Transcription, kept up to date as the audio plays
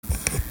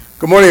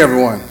Good morning,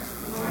 everyone.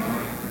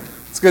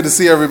 It's good to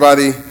see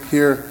everybody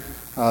here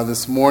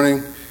this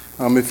morning.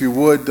 If you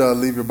would,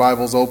 leave your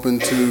Bibles open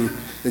to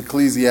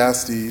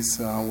Ecclesiastes.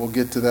 We'll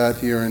get to that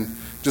here in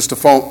just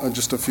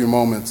a few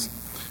moments.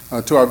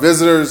 To our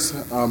visitors,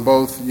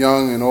 both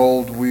young and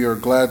old, we are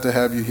glad to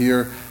have you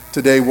here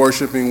today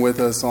worshiping with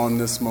us on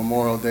this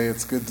Memorial Day.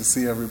 It's good to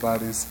see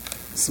everybody's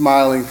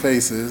smiling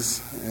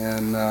faces.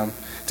 And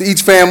to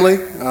each family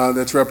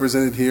that's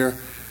represented here,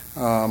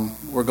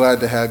 we're glad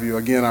to have you.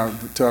 Again,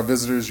 to our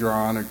visitors, you're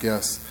our honored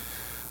guests.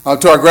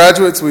 To our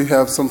graduates, we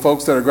have some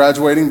folks that are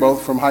graduating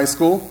both from high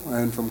school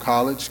and from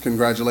college.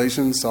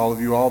 Congratulations to all of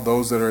you all.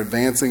 Those that are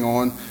advancing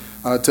on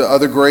to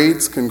other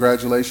grades,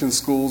 congratulations.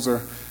 Schools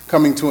are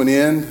coming to an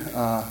end.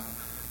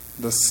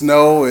 The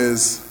snow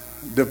is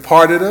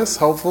departed us,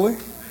 hopefully,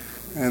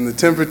 and the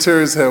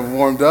temperatures have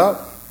warmed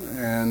up,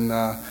 and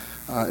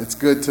it's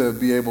good to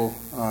be able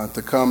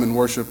to come and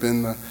worship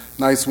in the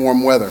nice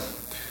warm weather.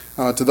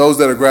 To those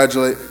that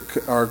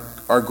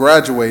are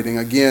graduating,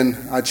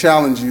 again, I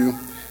challenge you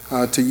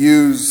to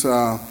use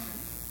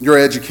your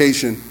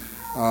education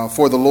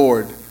for the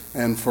Lord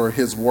and for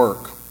His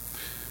work.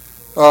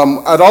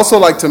 I'd also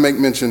like to make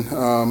mention,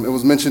 it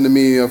was mentioned to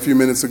me a few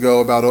minutes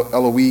ago about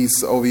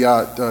Eloise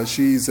Oviat.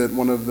 She's at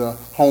one of the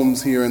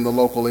homes here in the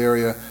local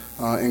area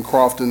in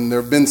Crofton.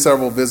 There have been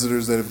several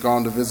visitors that have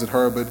gone to visit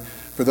her, but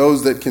for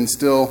those that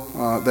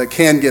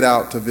can get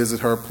out to visit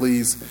her,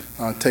 please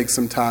take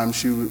some time.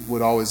 She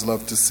would always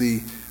love to see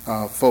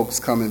folks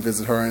come and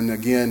visit her. And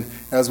again,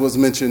 as was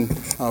mentioned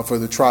for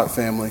the Trott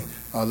family,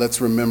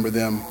 let's remember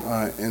them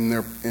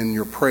in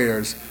your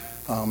prayers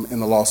in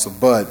the loss of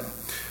Bud.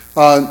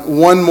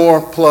 One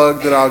more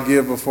plug that I'll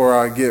give before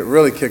I get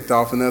really kicked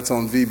off, and that's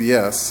on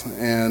VBS.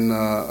 And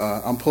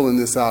I'm pulling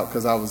this out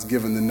because I was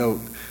given the note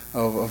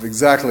of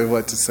exactly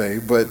what to say,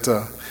 but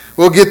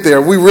we'll get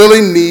there. We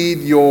really need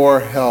your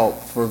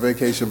help for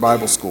Vacation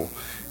Bible School.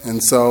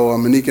 And so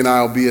Monique and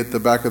I will be at the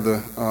back of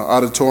the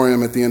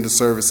auditorium at the end of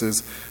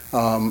services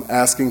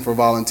asking for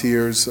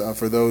volunteers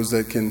for those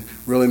that can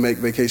really make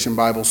Vacation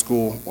Bible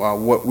School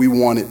what we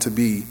want it to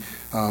be.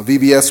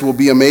 VBS will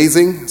be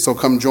amazing, so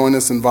come join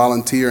us and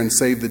volunteer and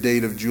save the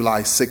date of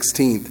July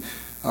 16th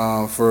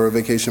for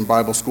Vacation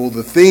Bible School.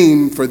 The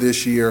theme for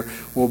this year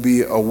will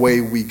be Away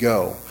We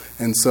Go.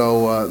 And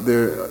so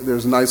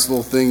there's nice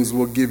little things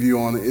we'll give you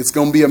on it. It's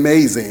going to be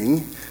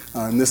amazing.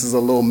 And this is a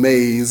little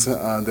maze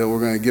that we're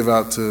going to give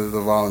out to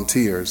the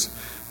volunteers.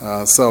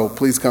 So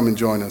please come and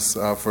join us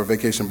for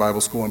Vacation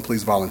Bible School, and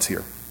please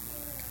volunteer.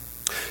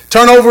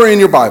 Turn over in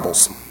your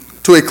Bibles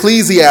to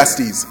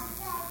Ecclesiastes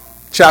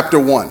chapter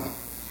 1.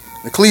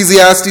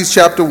 Ecclesiastes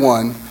chapter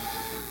 1.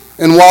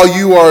 And while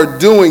you are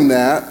doing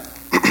that,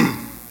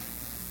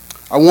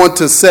 I want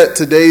to set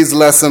today's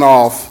lesson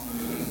off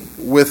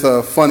with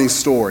a funny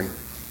story.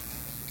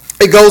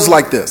 It goes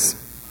like this.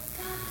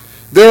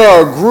 There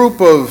are a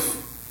group of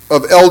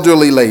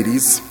elderly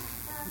ladies.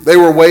 They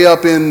were way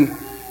up in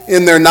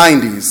their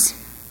 90s.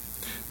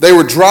 They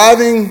were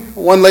driving,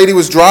 one lady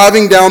was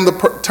driving down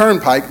the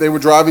turnpike. They were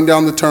driving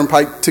down the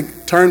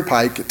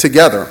turnpike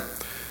together.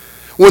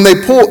 When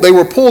they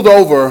were pulled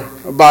over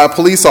by a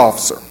police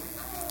officer.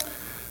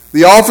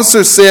 The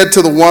officer said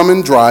to the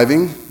woman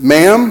driving,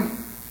 "Ma'am,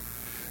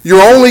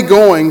 you're only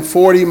going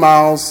 40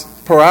 miles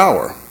per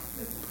hour."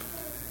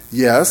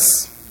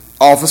 "Yes,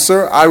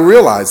 officer, I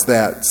realize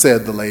that,"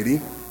 said the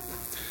lady.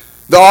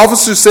 The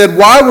officer said,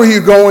 "Why were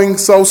you going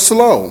so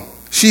slow?"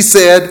 She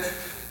said,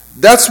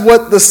 "That's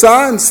what the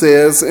sign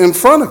says in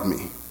front of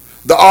me."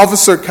 The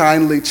officer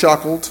kindly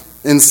chuckled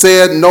and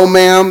said, "No,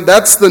 ma'am,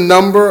 that's the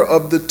number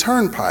of the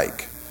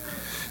turnpike.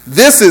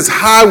 This is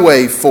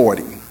Highway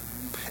 40.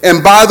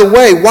 And by the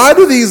way, why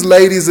do these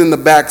ladies in the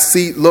back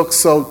seat look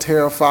so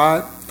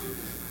terrified?"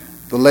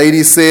 The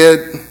lady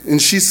said,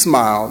 and she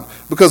smiled,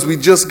 "Because we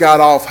just got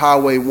off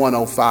Highway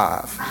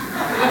 105.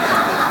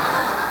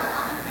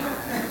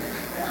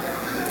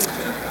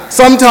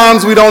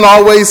 Sometimes we don't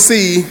always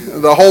see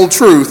the whole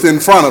truth in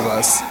front of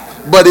us,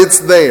 but it's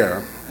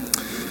there.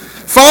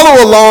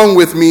 Follow along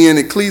with me in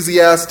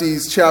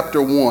Ecclesiastes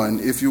chapter 1,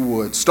 if you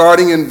would,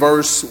 starting in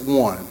verse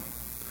 1.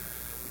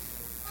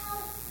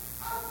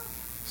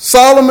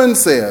 Solomon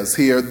says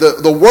here,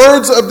 the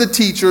words of the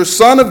teacher,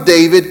 son of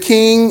David,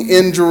 king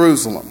in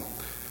Jerusalem.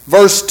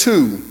 Verse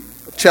 2,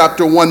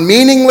 chapter 1,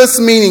 meaningless,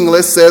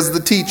 meaningless, says the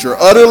teacher.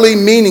 Utterly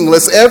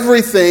meaningless,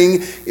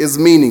 everything is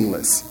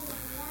meaningless.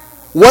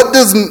 What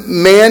does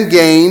man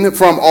gain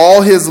from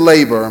all his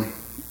labor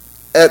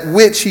at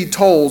which he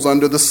tolls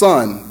under the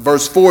sun?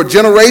 Verse 4,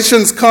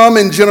 generations come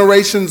and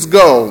generations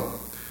go,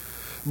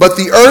 but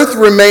the earth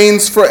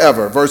remains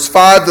forever. Verse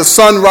 5, the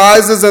sun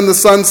rises and the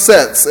sun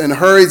sets and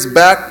hurries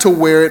back to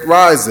where it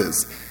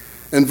rises.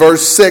 In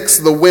verse 6,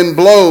 the wind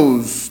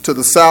blows to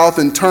the south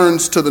and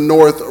turns to the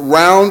north.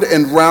 Round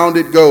and round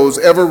it goes,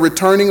 ever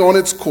returning on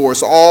its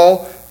course.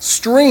 All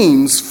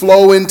streams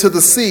flow into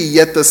the sea,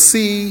 yet the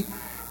sea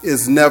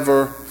is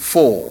never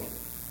full.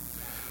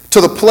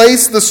 To the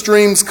place the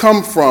streams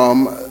come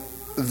from,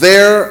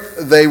 there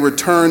they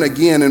return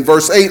again. In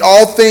verse 8,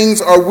 all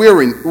things are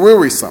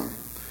wearisome.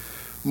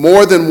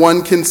 more than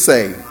one can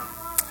say.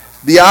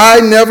 The eye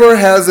never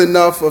has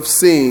enough of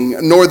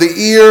seeing, nor the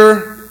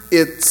ear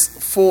its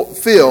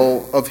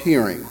fill of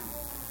hearing.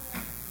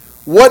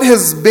 What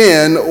has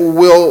been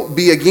will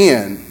be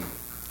again.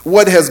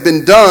 What has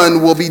been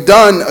done will be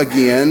done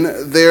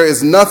again. There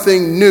is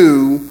nothing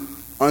new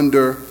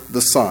under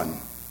the sun.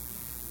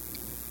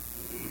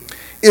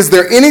 Is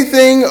there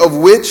anything of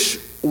which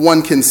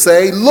one can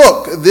say,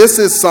 look, this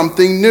is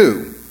something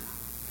new?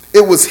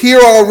 It was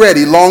here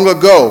already long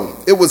ago.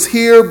 It was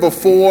here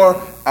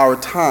before our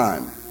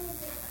time.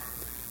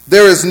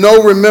 There is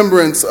no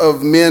remembrance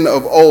of men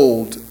of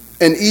old,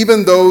 and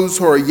even those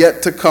who are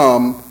yet to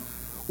come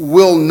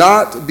will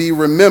not be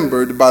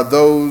remembered by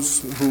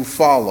those who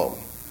follow.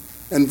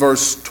 And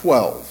verse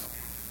 12.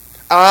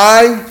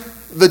 I,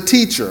 the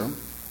teacher,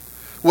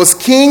 was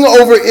king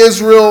over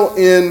Israel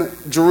in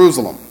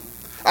Jerusalem.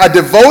 I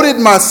devoted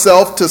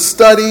myself to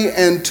study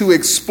and to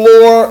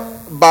explore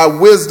by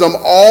wisdom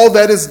all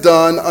that is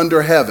done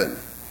under heaven.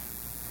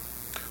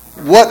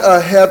 What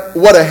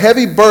a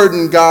heavy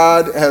burden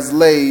God has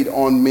laid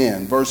on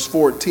men. Verse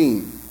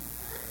 14.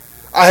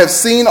 I have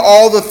seen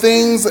all the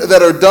things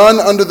that are done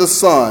under the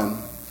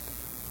sun.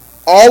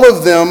 All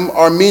of them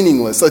are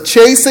meaningless, a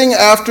chasing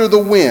after the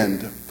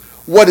wind.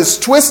 What is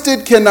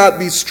twisted cannot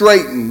be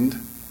straightened.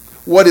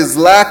 What is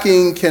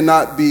lacking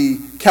cannot be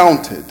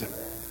counted.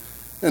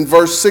 In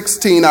verse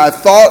 16, I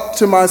thought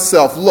to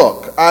myself,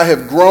 look, I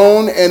have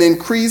grown and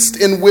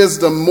increased in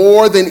wisdom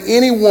more than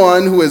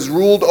anyone who has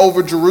ruled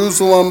over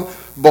Jerusalem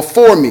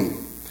before me.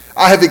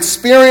 I have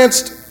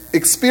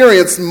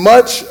experienced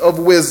much of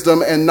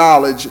wisdom and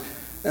knowledge.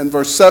 And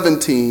verse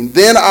 17,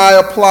 then I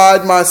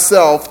applied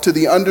myself to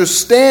the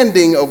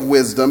understanding of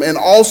wisdom and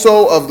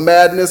also of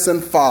madness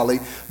and folly,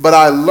 but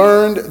I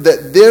learned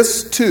that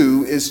this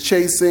too is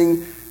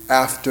chasing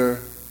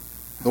after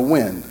the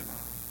wind.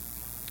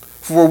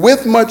 For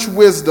with much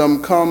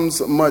wisdom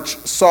comes much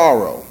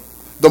sorrow.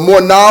 The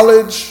more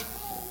knowledge,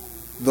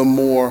 the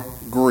more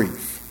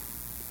grief.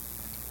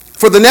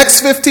 For the next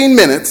 15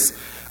 minutes,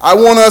 I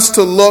want us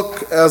to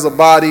look as a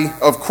body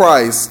of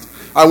Christ.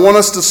 I want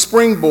us to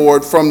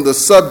springboard from the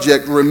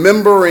subject,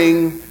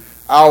 remembering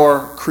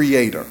our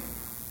Creator.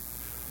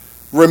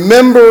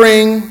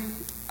 Remembering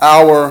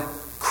our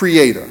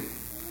Creator.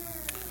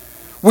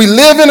 We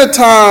live in a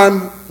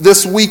time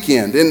this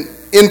weekend,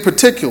 in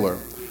particular,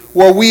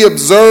 where we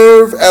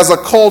observe as a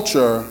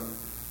culture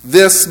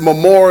this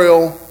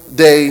Memorial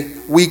Day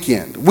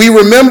weekend. We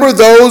remember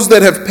those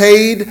that have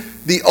paid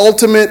the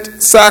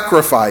ultimate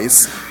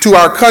sacrifice to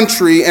our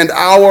country and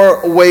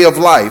our way of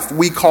life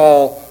we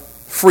call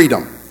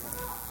freedom.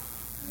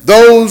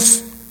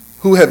 Those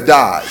who have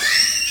died.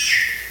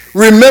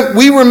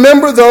 We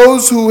remember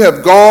those who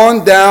have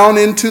gone down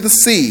into the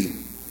sea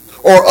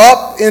or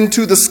up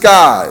into the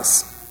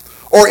skies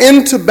or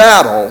into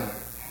battle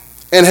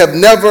and have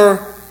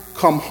never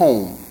come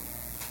home.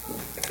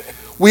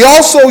 We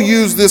also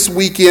use this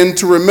weekend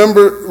to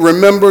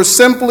remember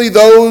simply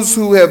those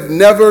who have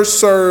never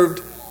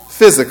served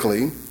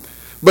physically,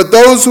 but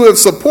those who have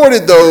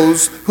supported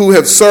those who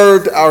have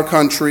served our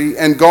country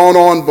and gone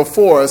on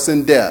before us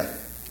in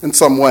death in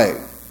some way.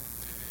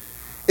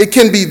 It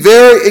can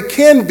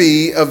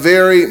be a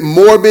very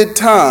morbid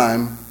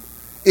time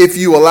if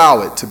you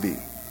allow it to be.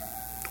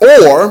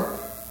 Or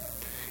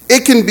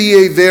it can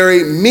be a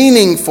very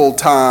meaningful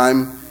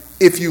time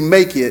if you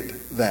make it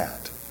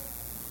that.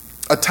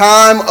 A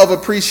time of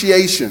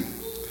appreciation,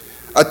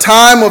 a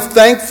time of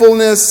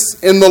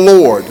thankfulness in the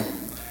Lord,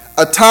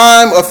 a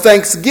time of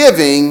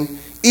thanksgiving,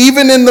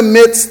 even in the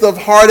midst of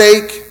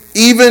heartache,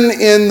 even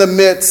in the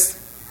midst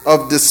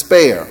of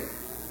despair.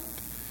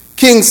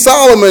 King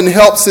Solomon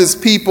helps his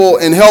people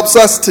and helps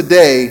us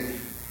today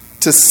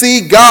to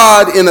see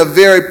God in a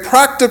very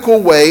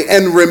practical way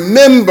and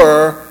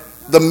remember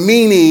the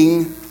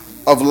meaning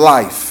of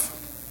life.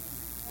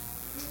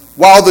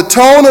 While the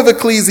tone of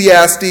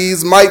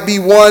Ecclesiastes might be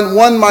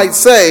one might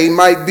say,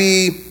 might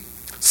be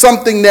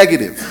something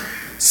negative,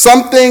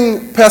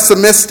 something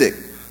pessimistic,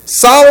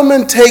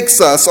 Solomon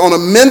takes us on a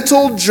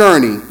mental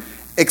journey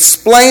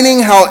explaining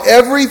how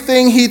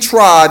everything he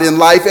tried in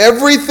life,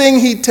 everything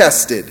he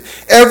tested,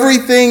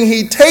 everything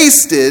he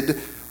tasted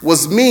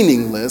was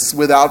meaningless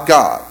without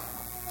God.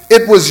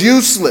 It was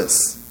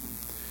useless.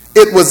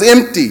 It was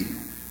empty.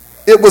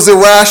 It was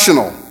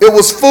irrational. It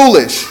was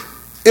foolish.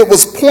 It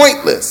was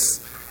pointless.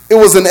 It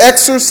was an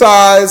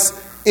exercise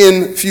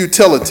in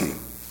futility.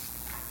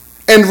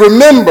 And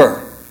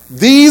remember,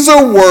 these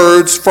are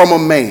words from a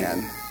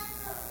man,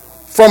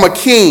 from a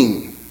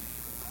king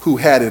who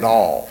had it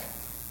all.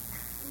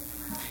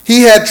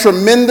 He had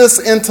tremendous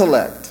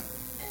intellect.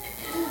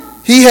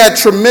 He had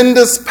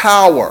tremendous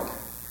power.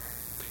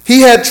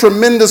 He had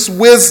tremendous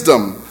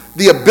wisdom,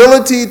 the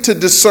ability to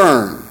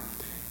discern.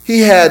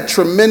 He had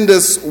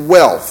tremendous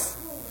wealth.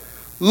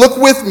 Look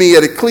with me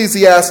at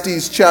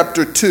Ecclesiastes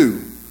chapter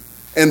 2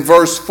 and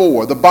verse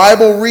 4. The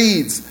Bible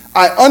reads,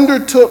 I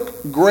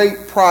undertook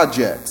great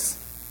projects.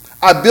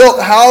 I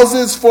built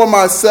houses for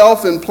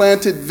myself and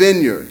planted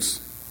vineyards.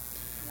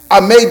 I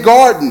made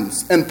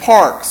gardens and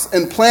parks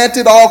and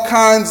planted all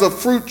kinds of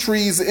fruit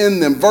trees in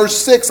them. Verse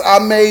 6, I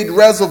made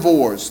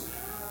reservoirs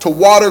to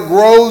water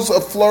groves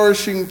of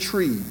flourishing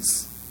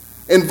trees.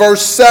 In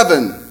verse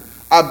 7,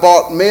 I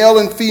bought male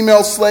and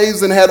female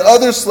slaves and had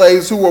other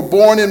slaves who were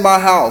born in my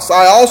house.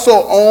 I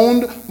also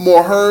owned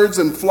more herds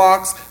and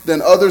flocks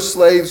than other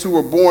slaves who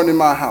were born in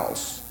my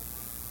house.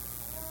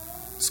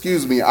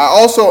 I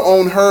also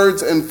owned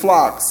herds and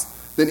flocks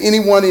than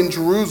anyone in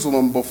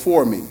Jerusalem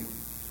before me.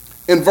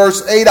 In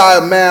verse 8, I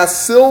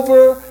amassed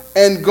silver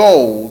and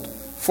gold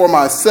for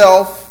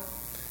myself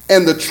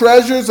and the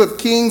treasures of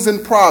kings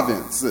and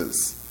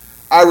provinces.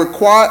 I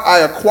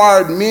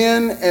acquired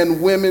men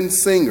and women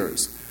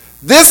singers.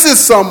 This is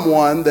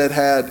someone that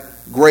had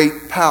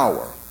great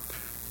power.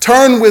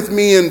 Turn with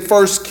me in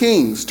 1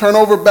 Kings. Turn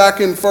over back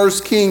in 1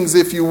 Kings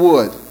if you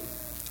would.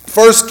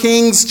 1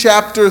 Kings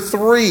chapter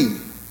 3.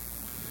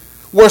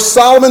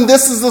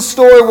 This is the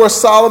story where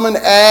Solomon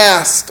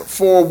asked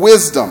for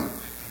wisdom.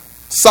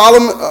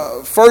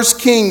 1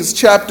 Kings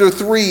chapter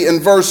 3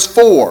 and verse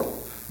 4.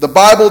 The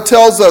Bible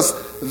tells us,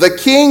 the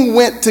king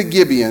went to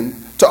Gibeon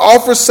to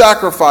offer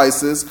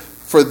sacrifices,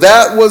 for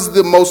that was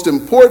the most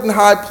important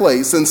high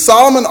place. And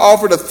Solomon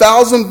offered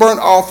 1,000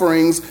 burnt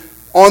offerings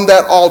on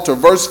that altar.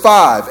 Verse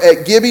 5.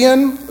 At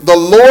Gibeon, the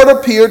Lord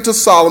appeared to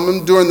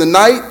Solomon during the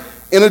night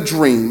in a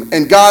dream.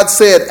 And God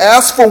said,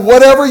 ask for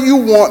whatever you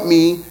want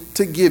me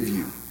to give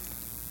you.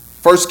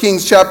 1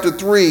 Kings chapter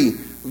 3,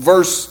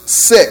 verse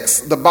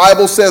 6. The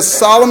Bible says,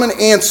 Solomon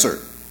answered,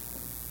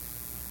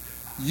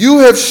 you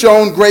have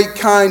shown great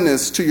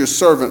kindness to your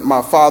servant,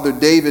 my father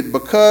David,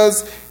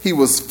 because he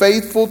was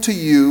faithful to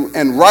you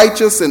and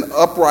righteous and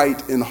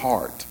upright in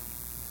heart.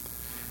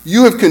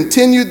 You have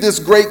continued this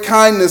great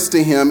kindness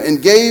to him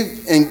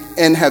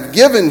and have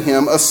given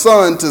him a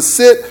son to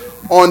sit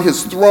on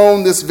his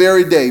throne this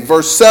very day.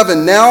 Verse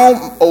 7,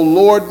 now, O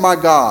Lord my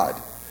God,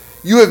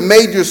 you have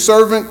made your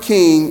servant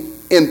king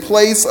in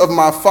place of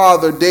my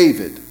father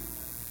David.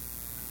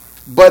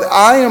 But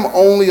I am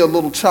only a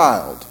little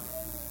child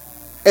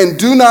and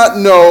do not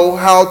know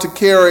how to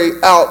carry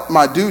out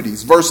my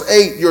duties. Verse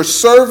 8, your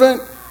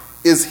servant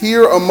is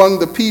here among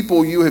the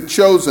people you have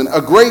chosen, a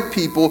great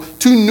people,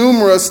 too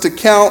numerous to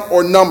count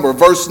or number.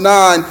 Verse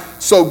 9,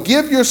 so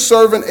give your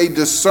servant a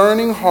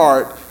discerning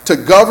heart to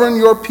govern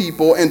your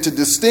people and to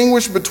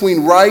distinguish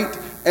between right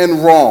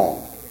and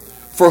wrong.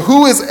 For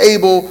who is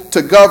able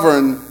to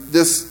govern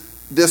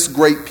this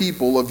great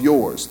people of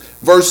yours?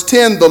 Verse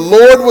 10, the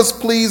Lord was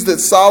pleased that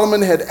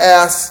Solomon had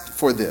asked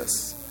for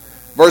this.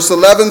 Verse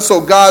 11, so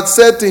God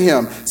said to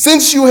him,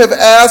 since you have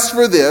asked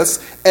for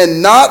this,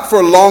 and not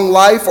for long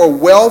life or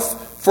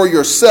wealth for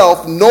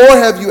yourself, nor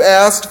have you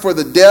asked for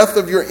the death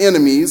of your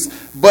enemies,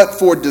 but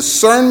for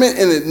discernment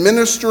in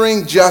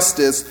administering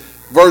justice.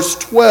 Verse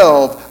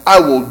 12, I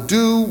will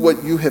do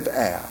what you have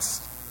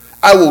asked.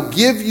 I will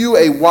give you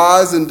a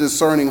wise and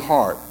discerning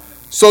heart,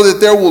 so that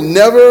there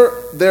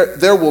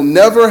will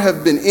never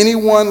have been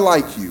anyone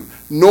like you,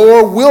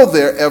 nor will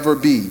there ever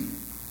be.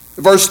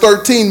 Verse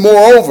 13,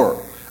 moreover,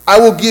 I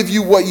will give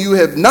you what you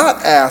have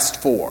not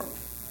asked for,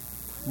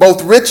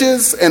 both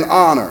riches and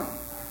honor,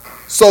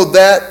 so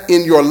that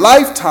in your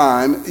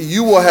lifetime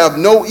you will have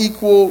no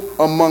equal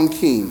among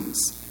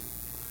kings.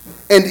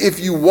 And if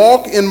you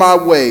walk in my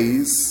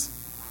ways,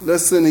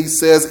 listen, he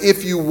says,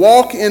 if you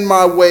walk in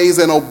my ways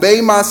and obey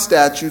my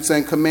statutes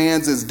and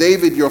commands as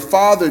David your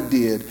father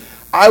did,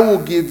 I will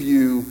give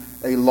you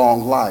a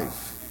long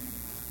life.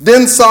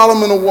 Then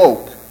Solomon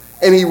awoke,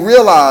 and he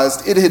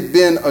realized it had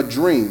been a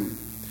dream.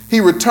 He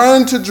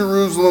returned to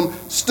Jerusalem,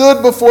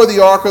 stood before the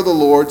ark of the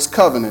Lord's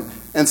covenant,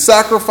 and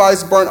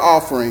sacrificed burnt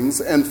offerings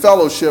and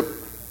fellowship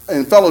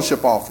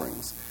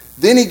offerings.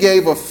 Then he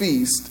gave a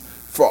feast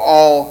for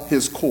all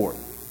his court.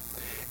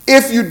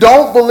 If you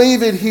don't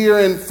believe it here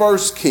in 1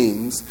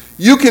 Kings,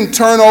 you can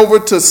turn over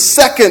to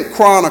 2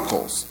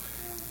 Chronicles,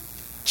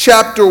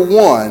 chapter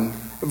 1,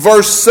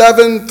 verse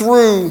 7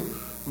 through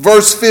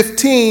verse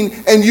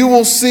 15, and you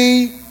will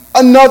see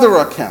another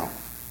account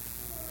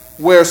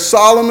where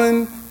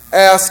Solomon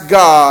asked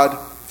God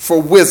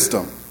for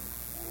wisdom.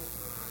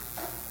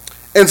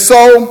 And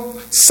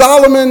so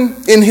Solomon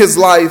in his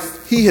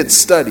life, he had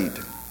studied,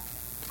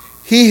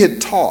 he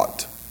had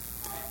taught,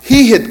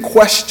 he had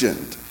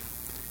questioned,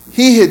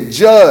 he had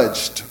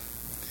judged,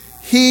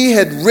 he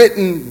had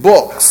written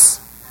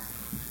books.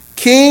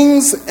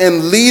 Kings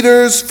and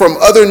leaders from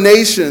other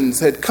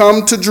nations had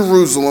come to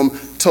Jerusalem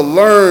to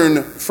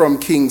learn from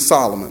King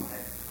Solomon.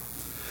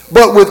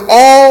 But with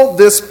all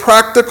this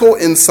practical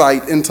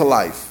insight into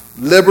life,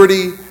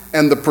 liberty,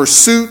 and the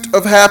pursuit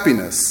of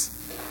happiness,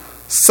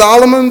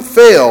 Solomon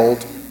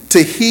failed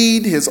to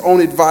heed his own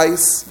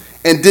advice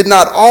and did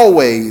not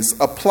always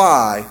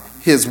apply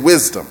his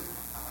wisdom.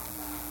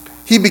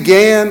 He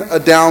began a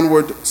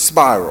downward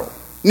spiral.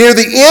 Near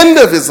the end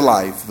of his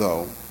life,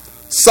 though,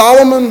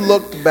 Solomon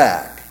looked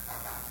back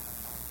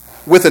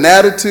with an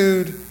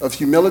attitude of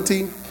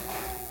humility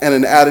and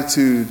an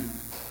attitude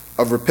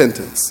of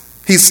repentance.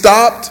 He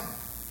stopped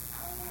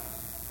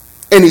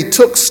and he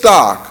took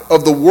stock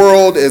of the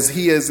world as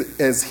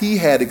he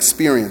had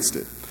experienced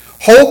it,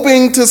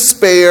 hoping to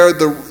spare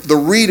the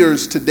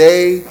readers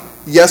today,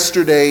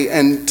 yesterday,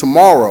 and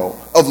tomorrow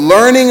of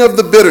learning of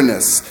the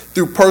bitterness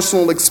through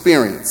personal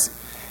experience.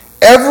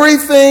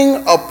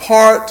 Everything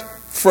apart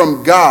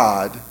from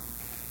God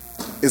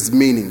is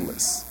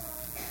meaningless.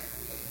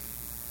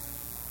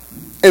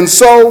 And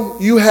so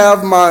you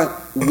have my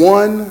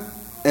one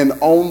and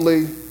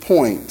only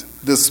point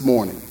this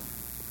morning.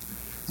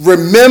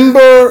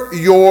 Remember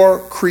your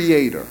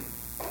Creator.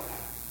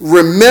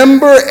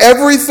 Remember,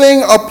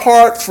 everything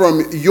apart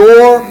from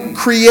your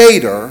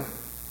Creator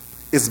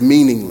is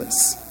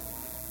meaningless.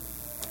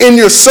 In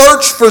your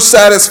search for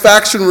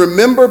satisfaction,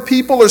 remember,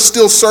 people are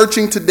still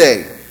searching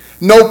today.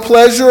 No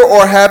pleasure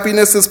or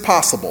happiness is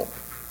possible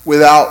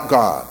without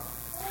God.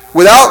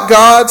 Without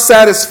God,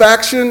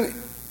 satisfaction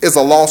is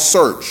a lost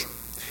search.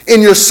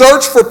 In your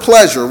search for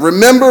pleasure,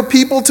 remember,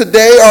 people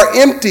today are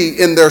empty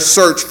in their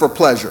search for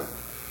pleasure.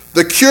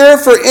 The cure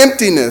for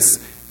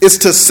emptiness is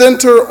to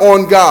center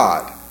on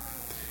God.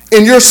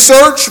 In your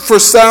search for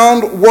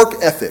sound work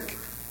ethic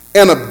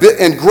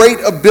and great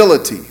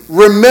ability,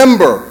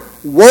 remember,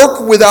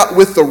 work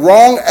with the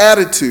wrong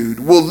attitude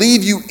will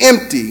leave you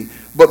empty,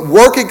 but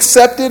work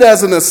accepted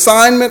as an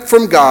assignment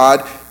from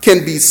God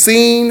can be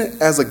seen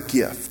as a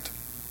gift.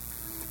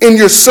 In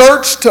your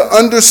search to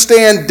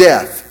understand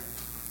death,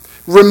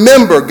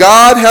 remember,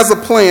 God has a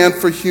plan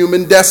for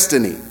human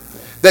destiny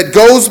that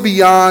goes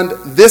beyond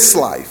this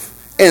life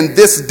and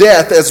this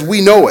death as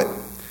we know it.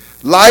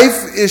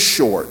 Life is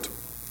short.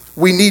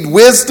 We need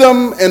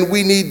wisdom and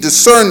we need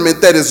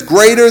discernment that is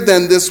greater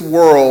than this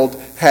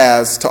world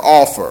has to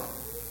offer.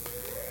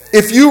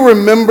 If you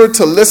remember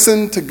to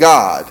listen to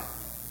God,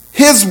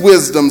 His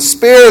wisdom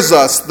spares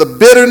us the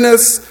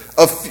bitterness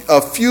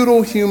of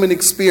futile human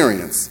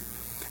experience.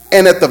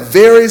 And at the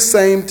very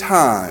same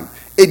time,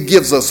 it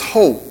gives us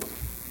hope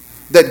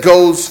that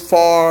goes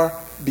far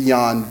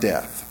beyond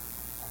death.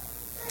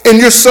 In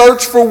your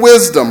search for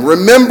wisdom,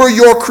 remember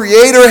your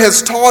Creator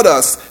has taught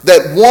us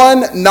that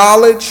one,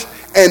 knowledge,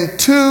 and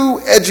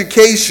two,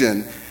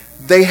 education,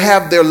 they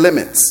have their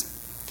limits.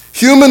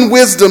 Human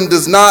wisdom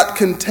does not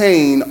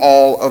contain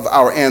all of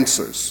our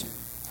answers.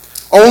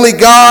 Only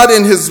God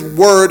and His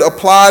Word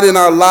applied in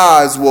our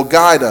lives will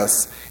guide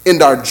us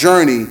in our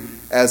journey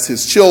as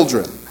His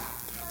children.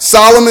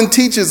 Solomon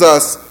teaches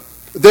us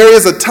there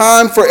is a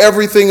time for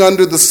everything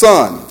under the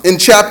sun. In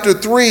chapter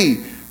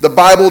 3, the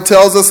Bible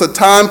tells us a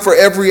time for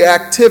every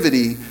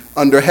activity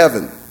under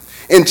heaven.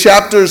 In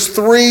chapters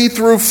 3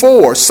 through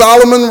 4,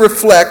 Solomon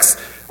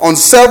reflects on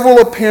several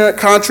apparent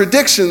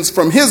contradictions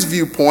from his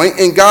viewpoint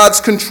in God's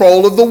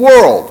control of the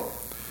world.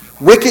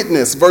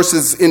 Wickedness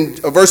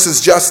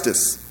versus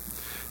justice.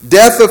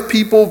 Death of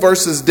people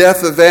versus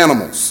death of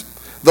animals.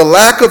 The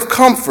lack of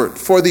comfort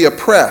for the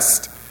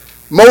oppressed.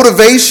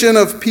 Motivation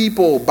of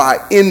people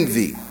by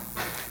envy.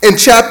 In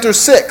chapter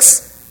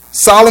 6,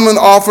 Solomon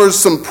offers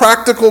some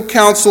practical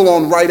counsel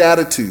on right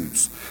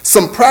attitudes,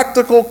 some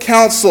practical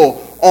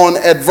counsel on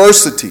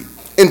adversity.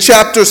 In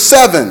chapter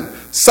 7,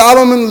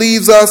 Solomon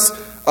leaves us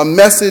a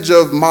message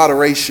of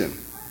moderation,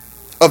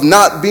 of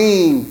not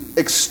being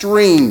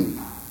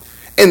extreme.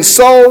 And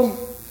so,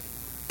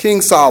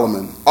 King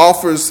Solomon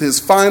offers his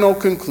final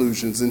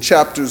conclusions in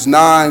chapters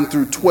 9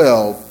 through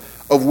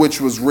 12, of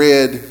which was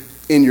read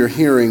in your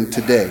hearing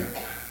today.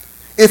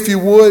 If you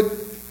would,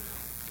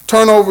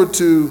 turn over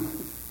to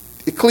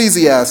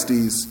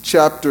Ecclesiastes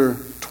chapter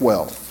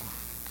 12.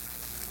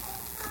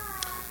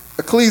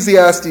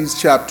 Ecclesiastes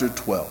chapter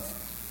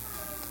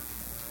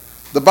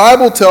 12. The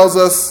Bible tells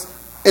us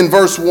in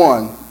verse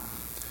 1,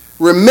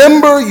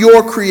 remember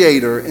your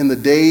Creator in the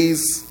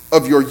days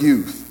of your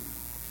youth,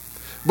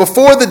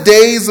 before the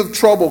days of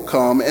trouble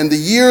come and the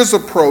years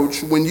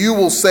approach when you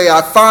will say,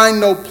 I find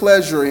no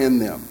pleasure in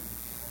them.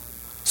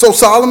 So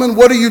Solomon,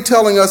 what are you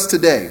telling us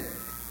today?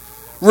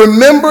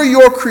 Remember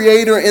your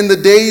Creator in the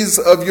days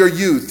of your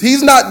youth.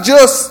 He's not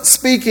just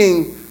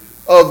speaking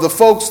of the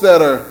folks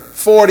that are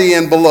 40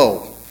 and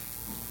below.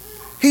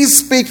 He's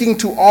speaking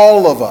to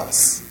all of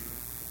us.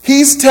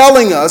 He's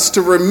telling us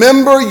to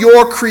remember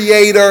your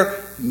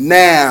Creator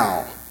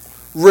now.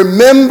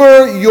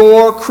 Remember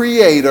your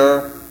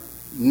Creator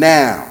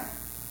now.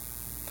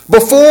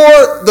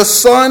 Before the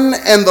sun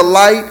and the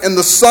light and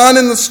the sun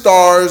and the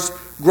stars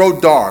grow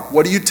dark.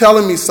 What are you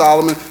telling me,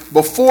 Solomon?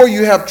 Before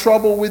you have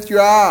trouble with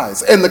your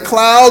eyes and the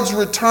clouds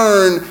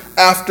return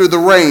after the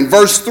rain.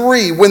 Verse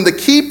 3, when the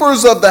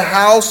keepers of the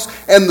house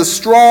and the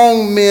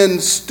strong men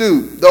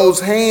stoop,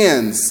 those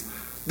hands,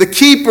 the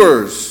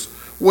keepers,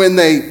 when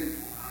they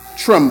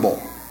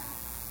tremble.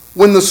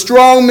 When the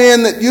strong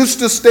men that used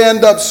to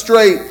stand up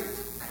straight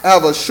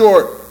have a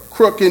short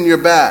crook in your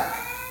back.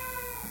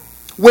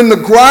 When the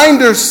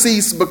grinders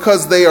cease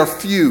because they are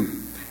few,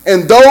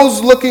 and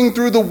those looking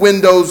through the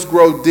windows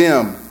grow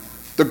dim.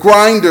 The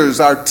grinders,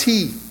 our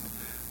teeth.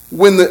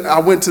 I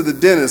went to the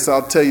dentist,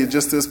 I'll tell you,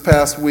 just this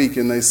past week,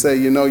 and they say,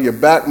 your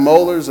back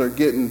molars are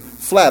getting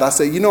flat. I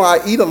say, I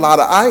eat a lot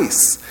of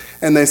ice.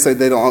 And they say,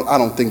 I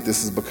don't think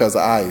this is because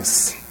of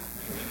ice.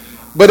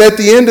 But at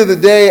the end of the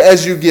day,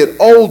 as you get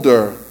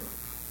older,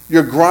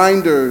 your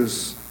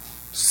grinders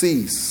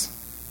cease.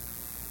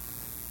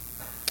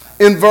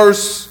 In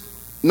verse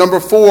number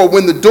 4,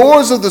 when the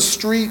doors of the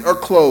street are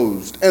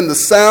closed and the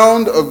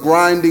sound of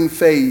grinding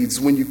fades,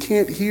 when you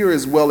can't hear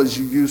as well as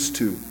you used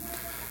to,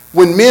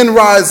 when men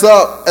rise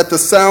up at the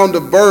sound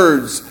of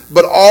birds,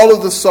 but all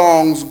of the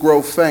songs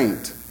grow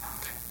faint,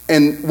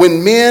 and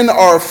when men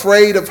are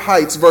afraid of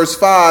heights, verse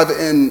 5,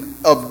 and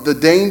of the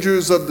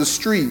dangers of the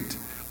street,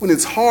 when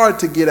it's hard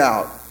to get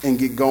out and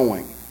get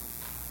going.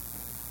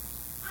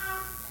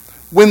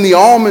 When the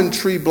almond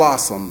tree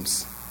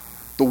blossoms,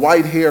 the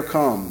white hair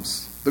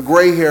comes, the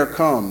gray hair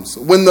comes.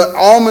 When the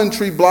almond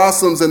tree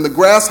blossoms and the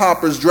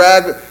grasshoppers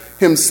drag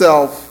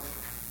himself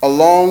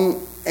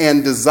along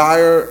and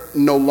desire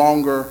no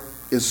longer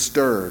is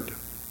stirred.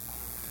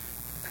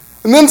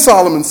 And then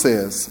Solomon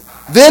says,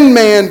 then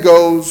man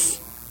goes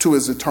to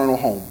his eternal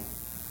home,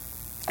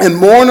 and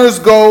mourners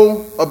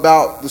go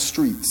about the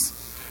streets.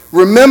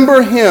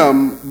 Remember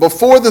him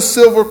before the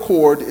silver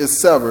cord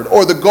is severed,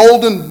 or the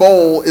golden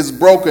bowl is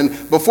broken,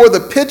 before the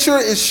pitcher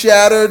is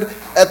shattered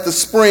at the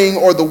spring,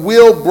 or the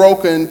wheel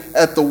broken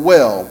at the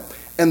well,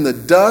 and the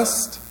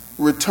dust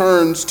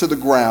returns to the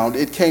ground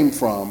it came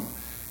from,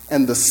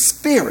 and the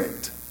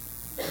spirit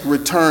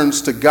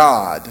returns to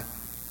God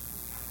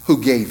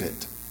who gave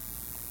it.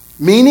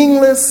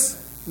 Meaningless,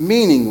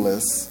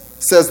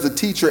 says the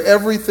teacher,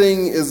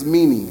 everything is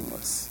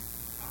meaningless.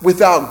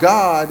 Without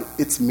God,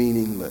 it's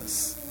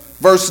meaningless.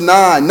 Verse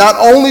 9, not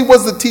only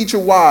was the teacher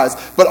wise,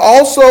 but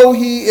also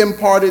he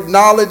imparted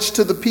knowledge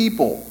to the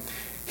people.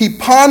 He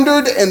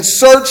pondered and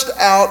searched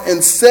out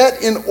and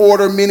set in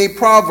order many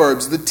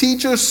proverbs. The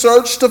teacher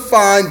searched to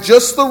find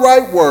just the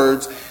right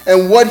words,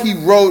 and what he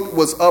wrote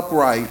was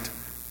upright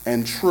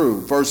and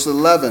true. Verse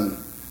 11,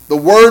 the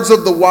words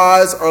of the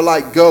wise are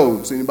like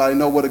goads. Anybody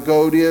know what a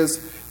goad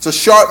is? It's a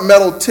sharp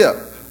metal tip,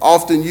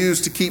 often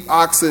used to keep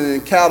oxen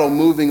and cattle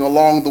moving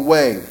along the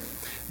way.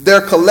 Their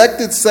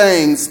collected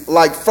sayings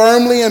like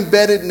firmly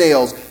embedded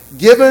nails,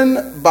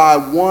 given by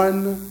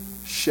one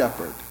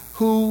shepherd.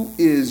 Who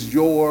is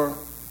your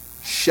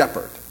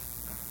shepherd?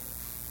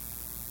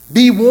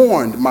 Be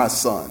warned, my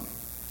son,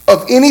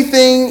 of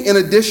anything in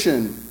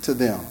addition to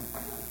them.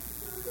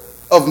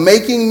 Of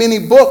making many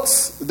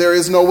books there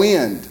is no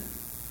end,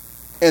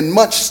 and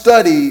much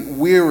study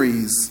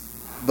wearies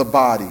the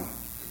body.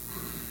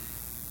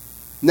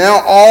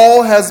 Now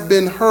all has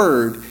been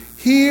heard.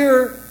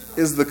 Here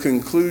is the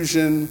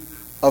conclusion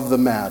of the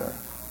matter.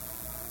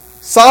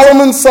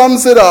 Solomon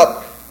sums it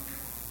up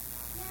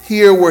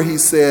here where he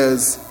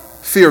says,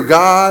 fear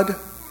God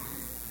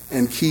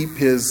and keep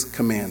his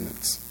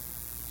commandments.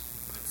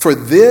 For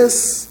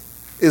this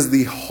is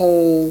the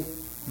whole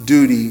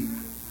duty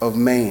of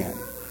man.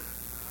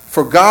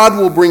 For God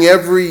will bring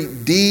every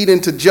deed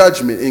into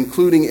judgment,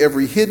 including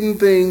every hidden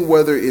thing,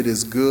 whether it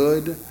is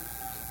good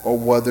or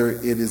whether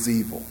it is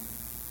evil.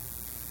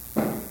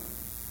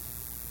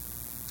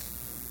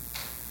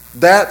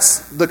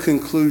 That's the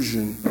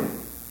conclusion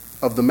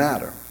of the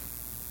matter.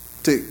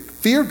 To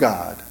fear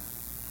God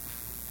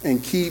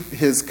and keep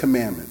his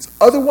commandments.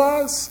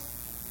 Otherwise,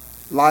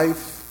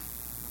 life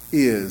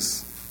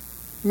is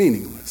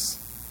meaningless.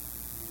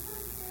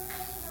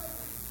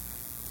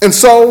 And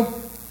so,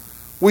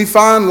 we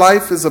find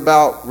life is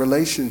about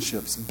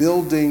relationships,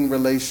 building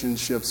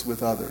relationships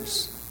with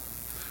others,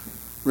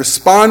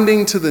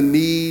 responding to the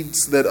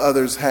needs that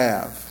others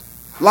have.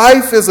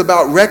 Life is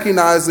about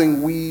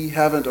recognizing we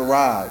haven't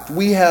arrived.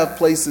 We have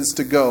places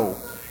to go.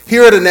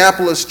 Here at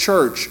Annapolis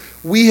Church,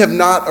 we have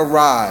not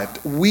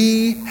arrived.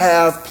 We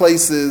have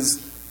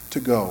places to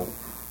go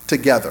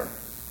together.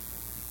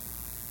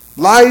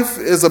 Life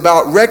is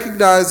about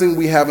recognizing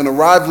we haven't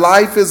arrived.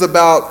 Life is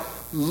about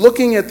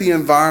looking at the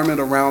environment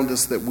around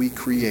us that we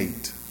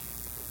create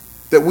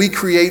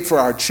for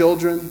our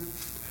children,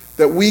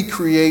 that we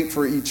create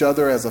for each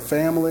other as a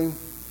family,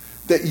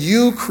 that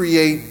you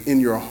create in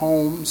your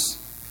homes.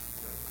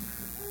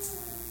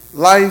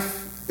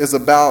 Life is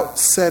about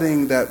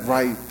setting that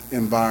right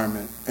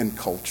environment and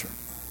culture.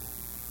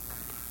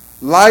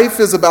 Life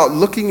is about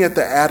looking at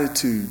the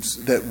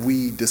attitudes that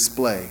we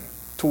display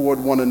toward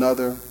one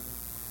another.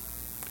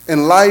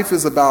 And life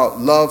is about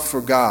love for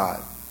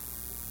God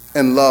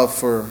and love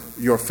for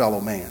your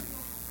fellow man.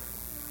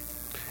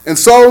 And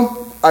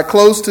so I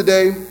close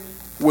today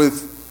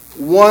with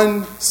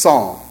one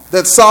psalm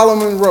that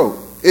Solomon wrote.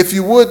 If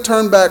you would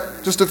turn back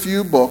just a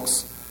few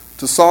books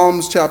to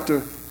Psalm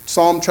chapter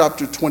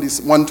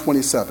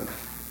 127.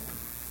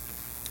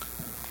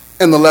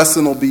 And the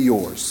lesson will be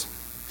yours.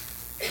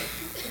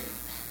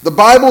 The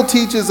Bible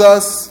teaches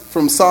us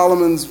from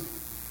Solomon's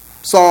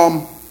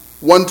Psalm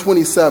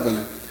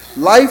 127,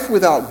 life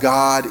without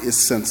God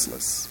is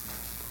senseless.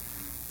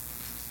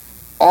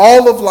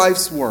 All of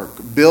life's work,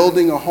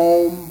 building a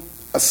home,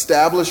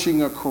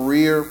 establishing a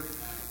career,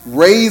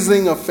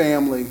 raising a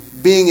family,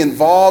 being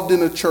involved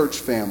in a church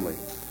family,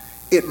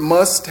 it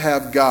must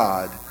have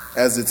God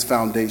as its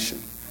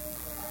foundation.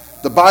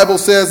 The Bible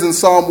says in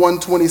Psalm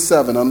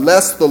 127,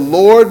 unless the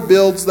Lord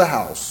builds the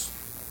house,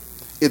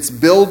 its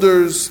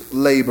builders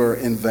labor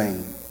in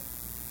vain.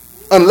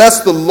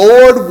 Unless the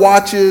Lord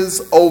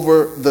watches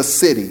over the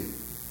city,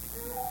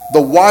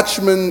 the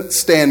watchmen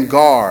stand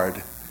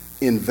guard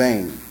in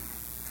vain.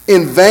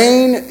 In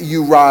vain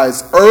you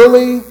rise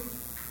early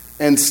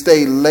and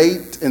stay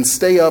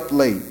up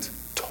late,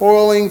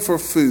 toiling for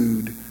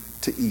food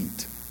to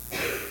eat.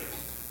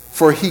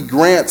 For he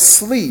grants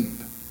sleep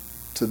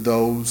to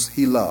those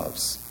he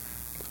loves.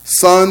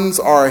 Sons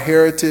are a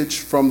heritage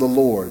from the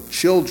Lord.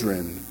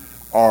 Children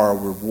are a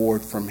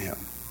reward from him.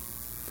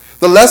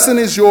 The lesson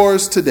is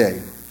yours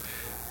today.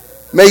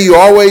 May you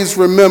always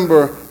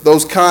remember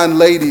those kind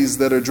ladies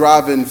that are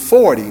driving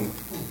 40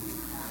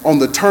 on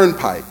the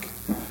turnpike.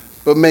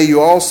 But may you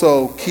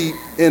also keep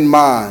in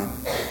mind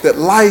that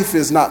life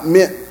is not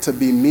meant to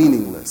be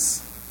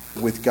meaningless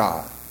with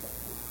God.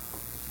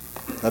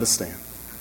 Let us stand.